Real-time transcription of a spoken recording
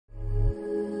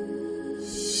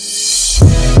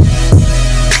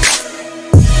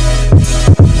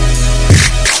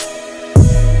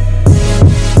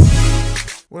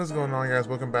going on, guys?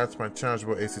 Welcome back to my channel. It's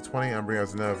your boy AC20. I'm bringing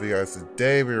us another video, guys.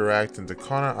 Today we're reacting to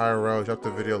ConnorIRL. Dropped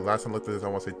the video last time I looked at this, I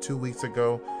want to say 2 weeks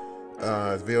ago.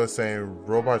 This video is saying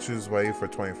robot chooses way for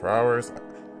 24 hours.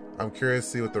 I'm curious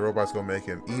to see what the robot's gonna make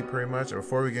him eat, pretty much. And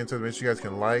before we get into it, make sure you guys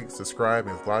can like, subscribe,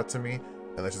 and slide to me,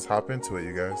 and let's just hop into it,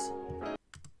 you guys.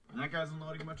 And that guy's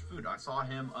unloading a bunch of food. I saw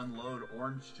him unload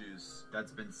orange juice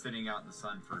that's been sitting out in the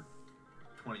sun for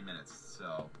 20 minutes.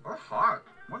 So That's hot.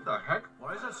 What the heck?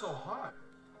 Why is that so hot?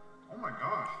 Oh my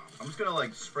gosh. I'm just gonna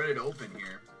like spread it open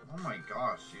here. Oh my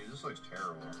gosh, dude. This looks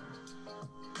terrible.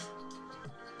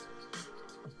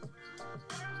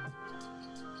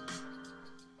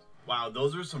 Wow,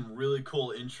 those are some really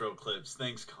cool intro clips.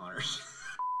 Thanks, Connor.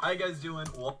 How you guys doing?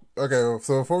 Well, Okay,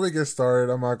 so before we get started,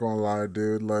 I'm not gonna lie,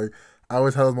 dude. Like, I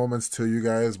always have those moments too, you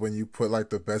guys, when you put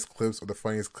like the best clips or the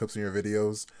funniest clips in your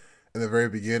videos in the very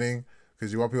beginning,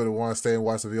 because you want people to want to stay and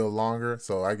watch the video longer.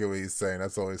 So I get what he's saying.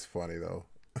 That's always funny though.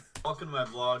 welcome to my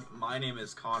vlog. My name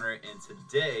is Connor, and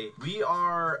today we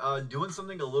are doing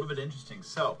something a little bit interesting.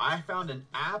 So I found an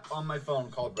app on my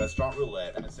phone called Restaurant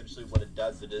Roulette, and essentially what it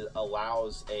does, it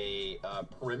allows a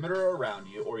perimeter around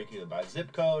you, or you can either by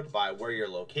zip code, by where your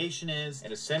location is,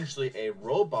 and essentially a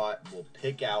robot will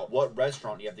pick out what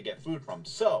restaurant you have to get food from.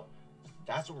 So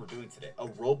that's what we're doing today. A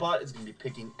robot is going to be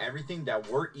picking everything that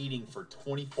we're eating for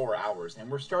 24 hours. And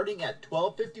we're starting at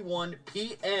 12:51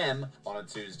 p.m. on a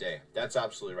Tuesday. That's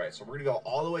absolutely right. So we're going to go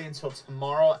all the way until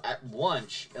tomorrow at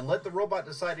lunch and let the robot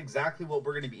decide exactly what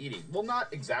we're going to be eating. Well,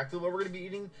 not exactly what we're going to be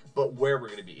eating, but where we're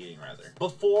going to be eating, rather.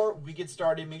 Before we get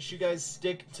started, make sure you guys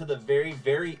stick to the very,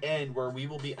 very end, where we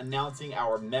will be announcing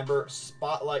our member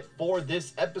spotlight for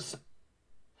this episode.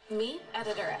 Meet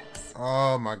Editor X.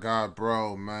 Oh my god,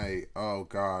 bro, mate. Oh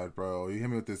god, bro. You hit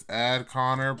me with this ad,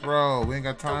 Connor, bro. We ain't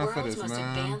got time for this, The world's most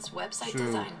advanced website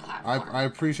design platform. I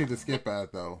appreciate the skip ad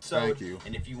though. Thank you.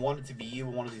 And if you want it to be you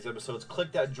in one of these episodes,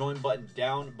 click that join button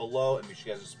down below and make sure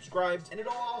you guys are subscribed, and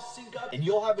it'll all sync up and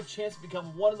you'll have a chance to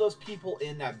become one of those people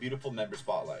in that beautiful member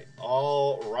spotlight.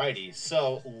 Alrighty,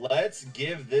 so let's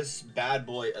give this bad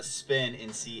boy a spin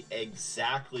and see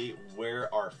exactly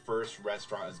where our first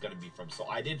restaurant is going to be from. So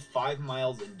I did 5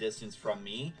 miles in distance from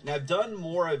me, and I've done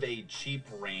more of a cheap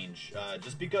range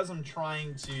just because I'm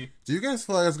trying to. Do you guys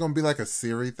feel like it's gonna be like a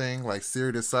Siri thing? Like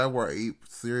Siri decide where I eat,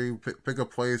 Siri pick a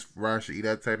place where I should eat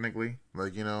at, technically?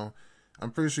 Like, you know, I'm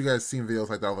pretty sure you guys seen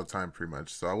videos like that all the time, pretty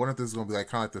much. So I wonder if this is gonna be like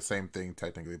kind of like the same thing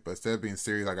technically, but instead of being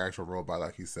Siri, like actual robot,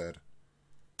 like he said.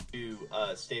 To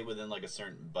stay within like a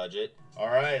certain budget. All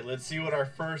right, let's see what our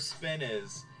first spin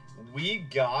is. We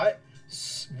got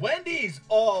Wendy's.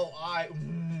 Oh,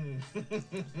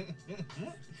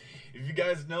 if you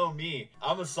guys know me,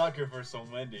 I'm a sucker for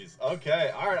some Wendy's.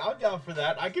 Okay, all right, I'm down for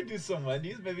that. I could do some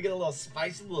Wendy's. Maybe get a little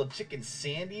spicy, little chicken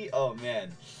sandy. Oh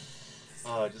man,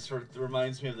 it just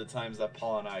reminds me of the times that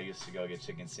Paul and I used to go get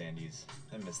chicken sandies.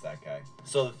 I miss that guy.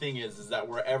 So the thing is that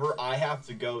wherever I have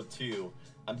to go to,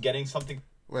 I'm getting something.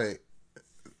 Wait,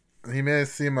 he made it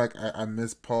seem like I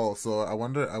miss Paul. So I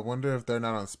wonder if they're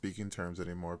not on speaking terms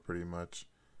anymore, pretty much.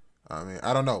 I mean,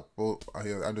 I don't know. Well,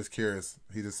 I'm just curious.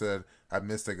 He just said, I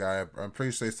missed a guy. I'm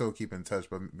pretty sure they still keep in touch,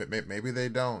 but maybe they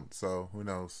don't. So who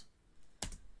knows?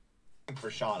 For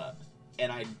Shauna.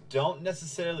 And I don't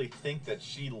necessarily think that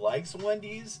she likes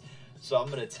Wendy's. So I'm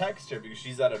going to text her because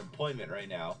she's at an appointment right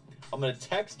now. I'm going to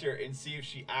text her and see if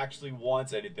she actually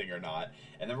wants anything or not.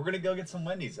 And then we're going to go get some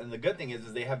Wendy's. And the good thing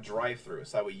is they have drive-thru.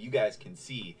 So that way you guys can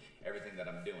see everything that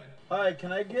I'm doing. Hi,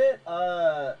 can I get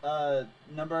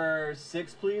number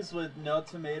 6, please, with no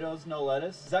tomatoes, no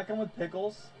lettuce? Does that come with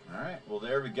pickles? All right. Well,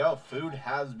 there we go. Food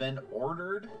has been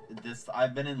ordered.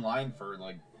 I've been in line for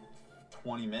like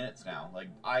 20 minutes now. Like,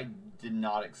 I did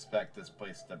not expect this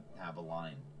place to have a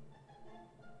line.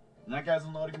 And that guy's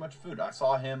unloading a bunch of food. I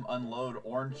saw him unload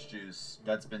orange juice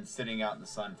that's been sitting out in the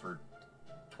sun for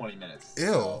 20 minutes. Ew.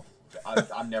 So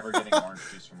I'm never getting orange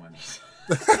juice from Wendy's.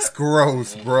 That's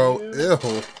gross, bro.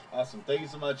 Ew. Awesome. Thank you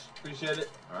so much. Appreciate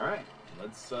it. All right.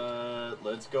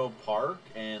 Let's go park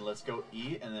and let's go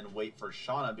eat and then wait for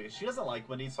Shauna because she doesn't like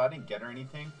Wendy's, so I didn't get her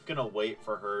anything. Gonna wait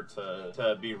for her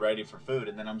to be ready for food,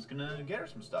 and then I'm just gonna get her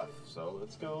some stuff. So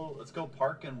let's go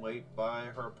park and wait by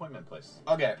her appointment place.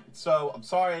 Okay, so I'm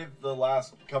sorry if the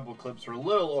last couple clips were a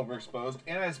little overexposed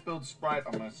and I spilled Sprite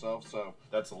on myself, so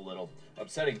that's a little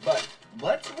upsetting. But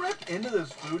let's rip into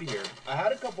this food here. I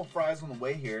had a couple fries on the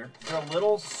way here. They're a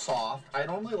little soft. I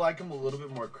normally like them a little bit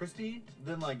more crispy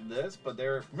than like this, but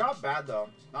they're not bad though.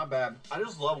 Not bad. I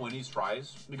just love Wendy's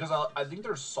fries because I think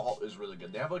their salt is really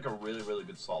good. They have like a really, really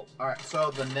good salt. All right, so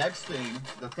the next thing,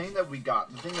 the thing that we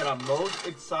got, the thing that I'm most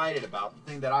excited about,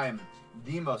 the thing that I am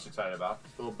the most excited about,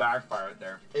 a little backfire right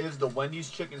there, is the Wendy's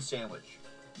chicken sandwich.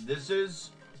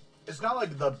 It's not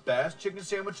like the best chicken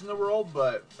sandwich in the world,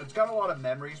 but it's got a lot of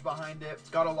memories behind it. It's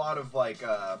got a lot of like,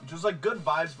 just like good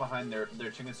vibes behind their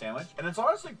chicken sandwich. And it's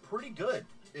honestly pretty good.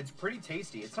 It's pretty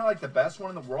tasty. It's not like the best one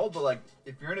in the world, but like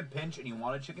if you're in a pinch and you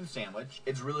want a chicken sandwich,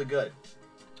 it's really good.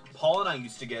 Paul and I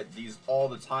used to get these all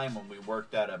the time when we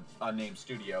worked at a unnamed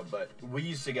studio, but we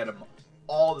used to get them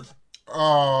all the time.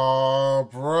 Oh,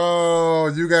 bro,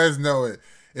 you guys know it.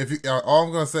 If you, all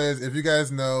I'm gonna say is, if you guys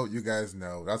know, you guys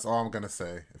know. That's all I'm gonna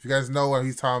say. If you guys know what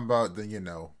he's talking about, then you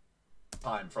know.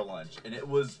 Time for lunch, and it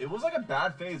was like a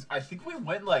bad phase. I think we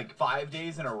went like 5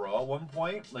 days in a row at one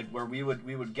point, like where we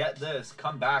would get this,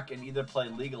 come back, and either play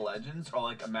League of Legends or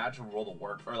like a match of World of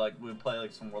Warcraft, or like we would play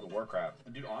like some World of Warcraft.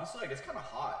 And dude, honestly, like it's kind of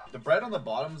hot. The bread on the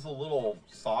bottom is a little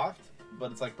soft,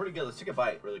 but it's like pretty good. Let's take a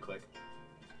bite really quick.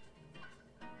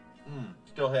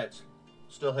 Still hits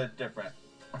different.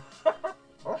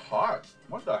 Oh, hot.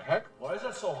 What the heck? Why is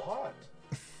that so hot?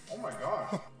 Oh my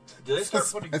gosh. Did they start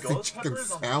putting ghost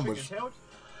peppers on the chicken sandwich?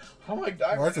 Oh my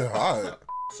god. Why is it hot?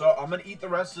 So I'm gonna eat the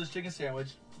rest of this chicken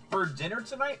sandwich. For dinner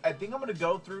tonight, I think I'm gonna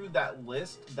go through that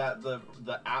list that the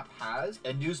app has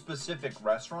and do specific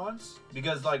restaurants,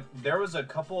 because like there was a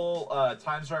couple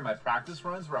times during my practice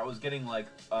runs where I was getting like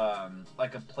a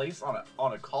place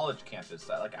on a college campus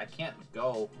that like I can't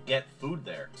go get food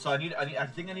there. So I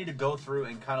think I need to go through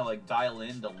and kind of like dial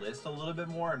in the list a little bit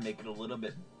more and make it a little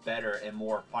bit better and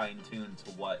more fine-tuned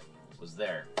to what was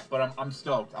there. But I'm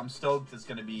stoked. I'm stoked. It's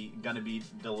gonna be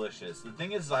delicious. The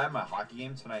thing is, I have my hockey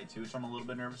game tonight too, which I'm a little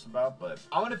bit nervous about. But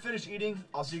I'm gonna finish eating.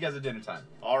 I'll see you guys at dinner time.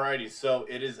 Alrighty, so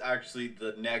it is actually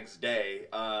the next day.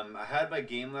 I had my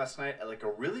game last night at like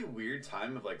a really weird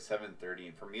time of like 7:30,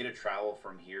 and for me to travel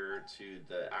from here to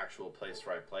the actual place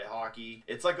where I play hockey,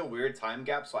 it's like a weird time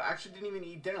gap. So I actually didn't even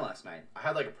eat dinner last night. I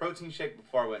had like a protein shake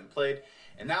before I went and played,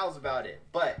 and that was about it.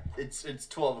 But it's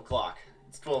 12 o'clock.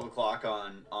 It's 12 o'clock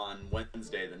on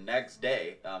Wednesday, the next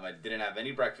day. I didn't have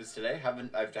any breakfast today.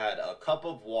 I've had a cup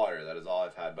of water. That is all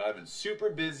I've had. But I've been super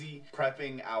busy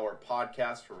prepping our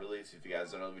podcast for release. If you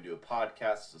guys don't know, we do a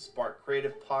podcast. It's a Spark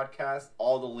Creative podcast.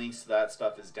 All the links to that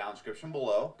stuff is down in the description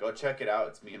below. Go check it out.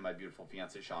 It's me and my beautiful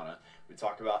fiance, Shauna. We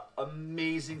talk about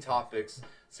amazing topics,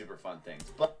 super fun things.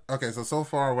 But okay, so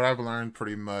far what I've learned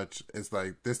pretty much is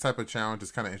like this type of challenge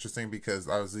is kind of interesting because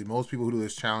obviously most people who do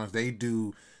this challenge, they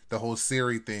do the whole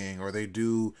Siri thing, or they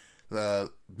do the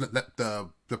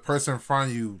person in front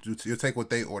of you, you take what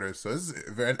they order. So this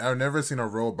is I've never seen a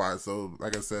robot. So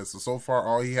like I said, so far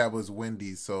all he had was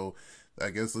Wendy's. So I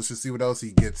guess let's just see what else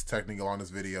he gets technically on this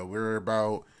video. We're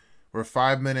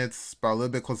 5 minutes, about a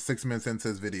little bit close to 6 minutes into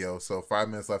this video. So 5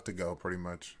 minutes left to go, pretty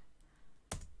much.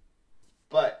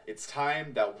 But it's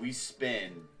time that we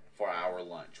spin for our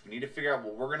lunch. We need to figure out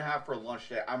what we're gonna have for lunch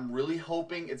today. I'm really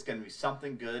hoping it's gonna be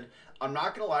something good. I'm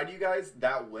not gonna lie to you guys,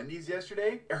 that Wendy's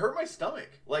yesterday, it hurt my stomach.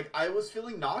 Like, I was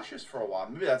feeling nauseous for a while.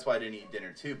 Maybe that's why I didn't eat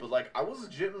dinner too, but like, I was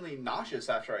legitimately nauseous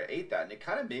after I ate that, and it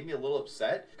kind of made me a little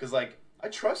upset, because like, I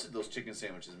trusted those chicken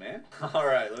sandwiches, man.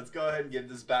 Alright, let's go ahead and give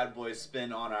this bad boy a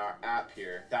spin on our app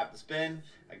here. Tap the spin.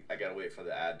 I gotta wait for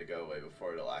the ad to go away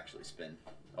before it'll actually spin.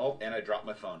 Oh, and I dropped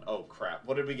my phone. Oh, crap.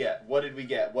 What did we get? What did we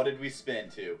get? What did we spin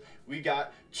to? We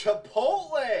got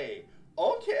Chipotle.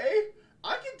 Okay.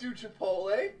 I can do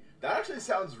Chipotle. That actually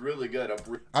sounds really good.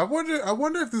 I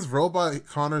wonder if this robot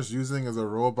Connor's using is a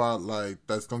robot like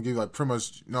that's gonna give you like pretty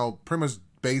much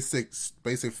basic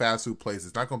fast food places.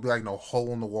 It's not gonna be like no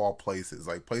hole in the wall places.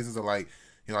 Like places are like,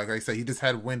 you know, like I said, he just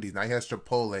had Wendy's. Now he has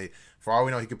Chipotle. For all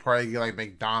we know, he could probably get like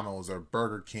McDonald's or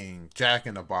Burger King, Jack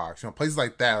in the Box. You know, places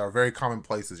like that are very common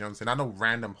places. You know what I'm saying? Not no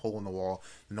random hole in the wall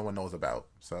that no one knows about.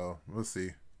 So we'll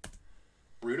see.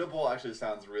 Burrito bowl actually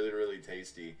sounds really, really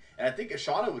tasty. And I think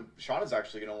Shauna's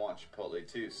actually gonna want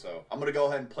Chipotle too. So I'm gonna go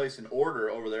ahead and place an order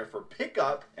over there for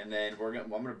pickup, and then I'm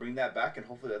gonna bring that back, and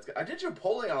hopefully that's good. I did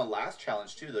Chipotle on a last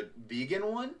challenge too, the vegan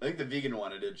one. I think the vegan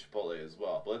one I did Chipotle as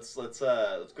well. But let's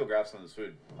go grab some of this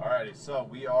food. Alrighty, so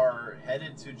we are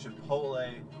headed to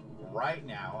Chipotle right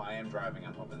now. I am driving.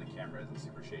 I'm hoping the camera isn't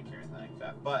super shaky or anything like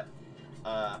that. But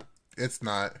it's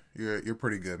not. You're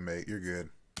pretty good, mate. You're good.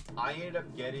 I ended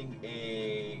up getting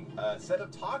a set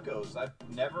of tacos. I've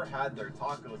never had their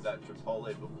tacos at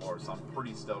Chipotle before, so I'm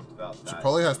pretty stoked about that.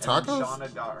 Chipotle has tacos? And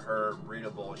Shauna got her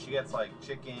burrito bowl. She gets like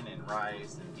chicken and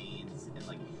rice and beans, and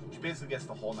like she basically gets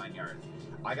the whole 9 yards.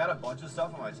 I got a bunch of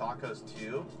stuff on my tacos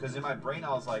too, because in my brain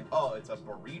I was like, oh, it's a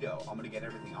burrito. I'm gonna get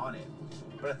everything on it.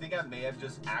 But I think I may have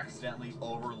just accidentally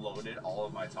overloaded all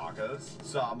of my tacos,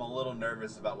 so I'm a little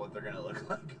nervous about what they're gonna look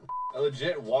like. I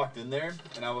legit walked in there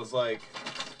and I was like,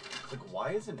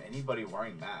 why isn't anybody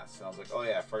wearing masks? And I was like, oh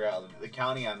yeah, I forgot. The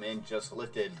county I'm in just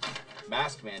lifted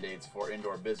mask mandates for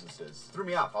indoor businesses. Threw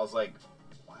me off. I was like,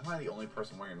 why am I the only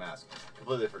person wearing a mask?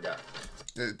 Completely forgot.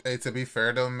 Hey, to be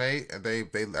fair though, mate,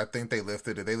 I think they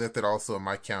lifted it. They lifted also in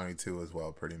my county too as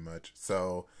well, pretty much.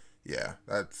 So yeah,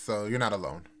 so you're not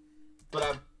alone.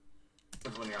 But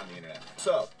that's when you're on the internet.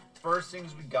 So first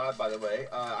things we got, by the way,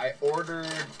 I ordered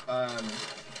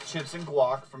chips and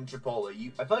guac from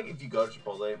Chipotle. I feel like if you go to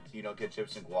Chipotle, you don't get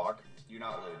chips and guac, you're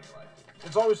not living your life.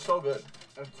 It's always so good.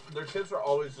 Their chips are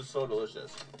always just so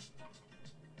delicious.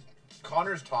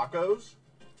 Connor's Tacos,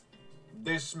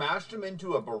 they smashed them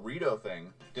into a burrito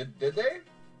thing. Did they?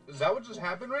 Is that what just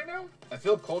happened right now? I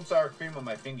feel cold sour cream on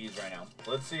my fingies right now.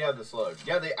 Let's see how this loads.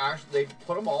 Yeah, they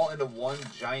put them all into one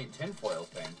giant tinfoil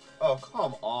thing. Oh,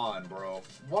 come on, bro.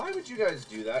 Why would you guys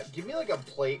do that? Give me like a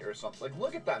plate or something. Like,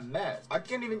 look at that mess. I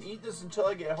can't even eat this until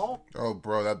I get home. Oh,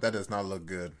 bro, that does not look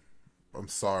good. I'm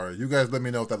sorry. You guys let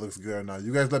me know if that looks good or not.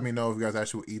 You guys let me know if you guys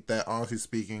actually eat that. Honestly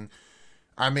speaking,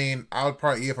 I mean, I would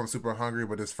probably eat if I'm super hungry,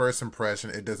 but this first impression,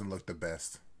 it doesn't look the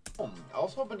best. I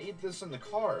was hoping to eat this in the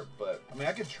car, but I mean,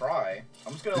 I could try.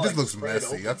 I'm just gonna. It just looks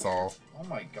messy. That's all. Oh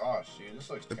my gosh, dude, this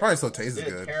looks. It probably still tastes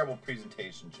good. Terrible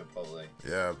presentation, Chipotle.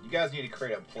 Yeah. You guys need to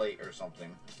create a plate or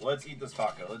something. Let's eat this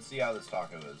taco. Let's see how this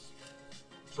taco is.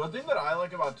 So the thing that I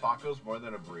like about tacos more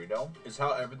than a burrito is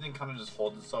how everything kind of just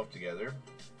holds itself together.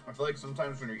 I feel like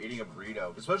sometimes when you're eating a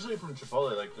burrito, especially from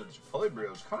Chipotle, like the Chipotle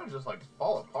burritos kind of just like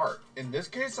fall apart. In this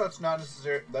case, that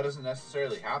doesn't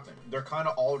necessarily happen. They're kind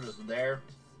of all just there,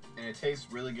 and it tastes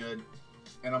really good.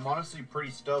 And I'm honestly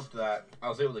pretty stoked that I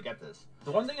was able to get this.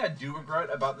 The one thing I do regret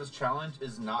about this challenge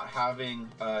is not having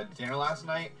dinner last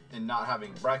night and not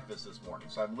having breakfast this morning.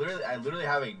 So I literally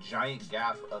have a giant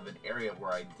gap of an area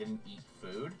where I didn't eat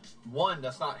food. One,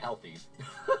 that's not healthy.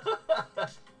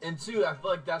 And two, I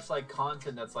feel like that's like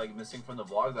content that's like missing from the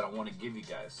vlog that I want to give you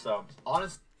guys. So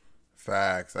honestly,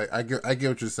 facts. I get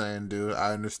what you're saying, dude.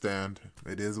 I understand.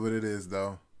 It is what it is,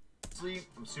 though.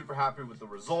 I'm super happy with the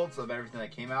results of everything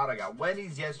that came out. I got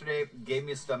Wendy's yesterday, gave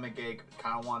me a stomach ache,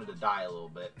 kind of wanted to die a little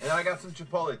bit. And then I got some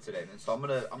Chipotle today, and so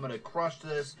I'm gonna crush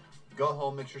this, go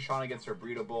home, make sure Shauna gets her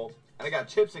burrito bowl. And I got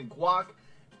chips and guac,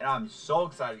 and I'm so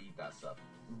excited to eat that stuff.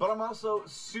 But I'm also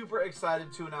super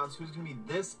excited to announce who's gonna be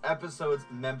this episode's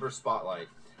member spotlight.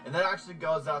 And that actually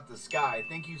goes out to Sky.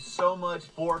 Thank you so much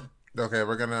for... Okay,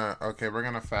 we're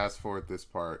gonna fast forward this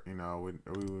part. You know,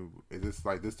 is this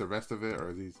like this the rest of it,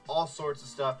 or is these all sorts of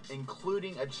stuff,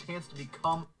 including a chance to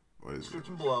become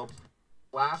description below.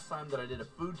 Last time that I did a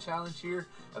food challenge here,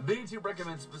 a video to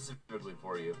recommend specifically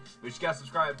for you. Make sure you guys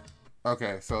subscribe.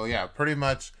 Okay, so yeah, pretty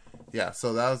much, yeah.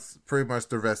 So that was pretty much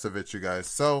the rest of it, you guys.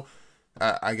 So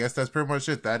I guess that's pretty much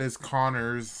it. That is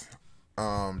Connor's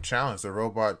challenge, the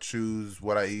robot choose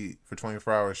what I eat for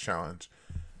 24 hours challenge.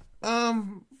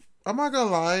 I'm not gonna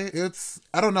lie,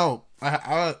 I don't know.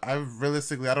 I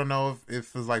realistically, I don't know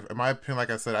if it's like, in my opinion,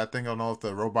 like I said, I think I don't know if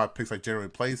the robot picks like generally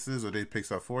places or they pick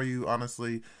stuff for you,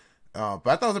 honestly. But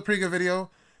I thought it was a pretty good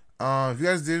video. If you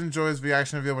guys did enjoy this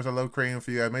reaction video, which I love creating for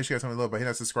you guys, make sure you guys tell me a little bit, hit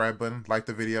that subscribe button, like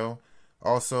the video.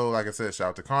 Also, like I said, shout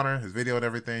out to Connor, his video and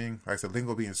everything. Like I said, link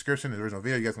will be in the description, his original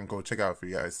video. You guys can go check out for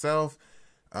you guys self.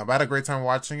 I had a great time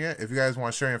watching it. If you guys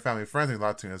want to share your family and friends, there's a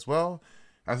lot to it as well.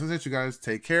 As soon as you guys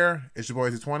take care, it's your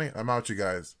boy Z20. I'm out, you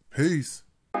guys. Peace.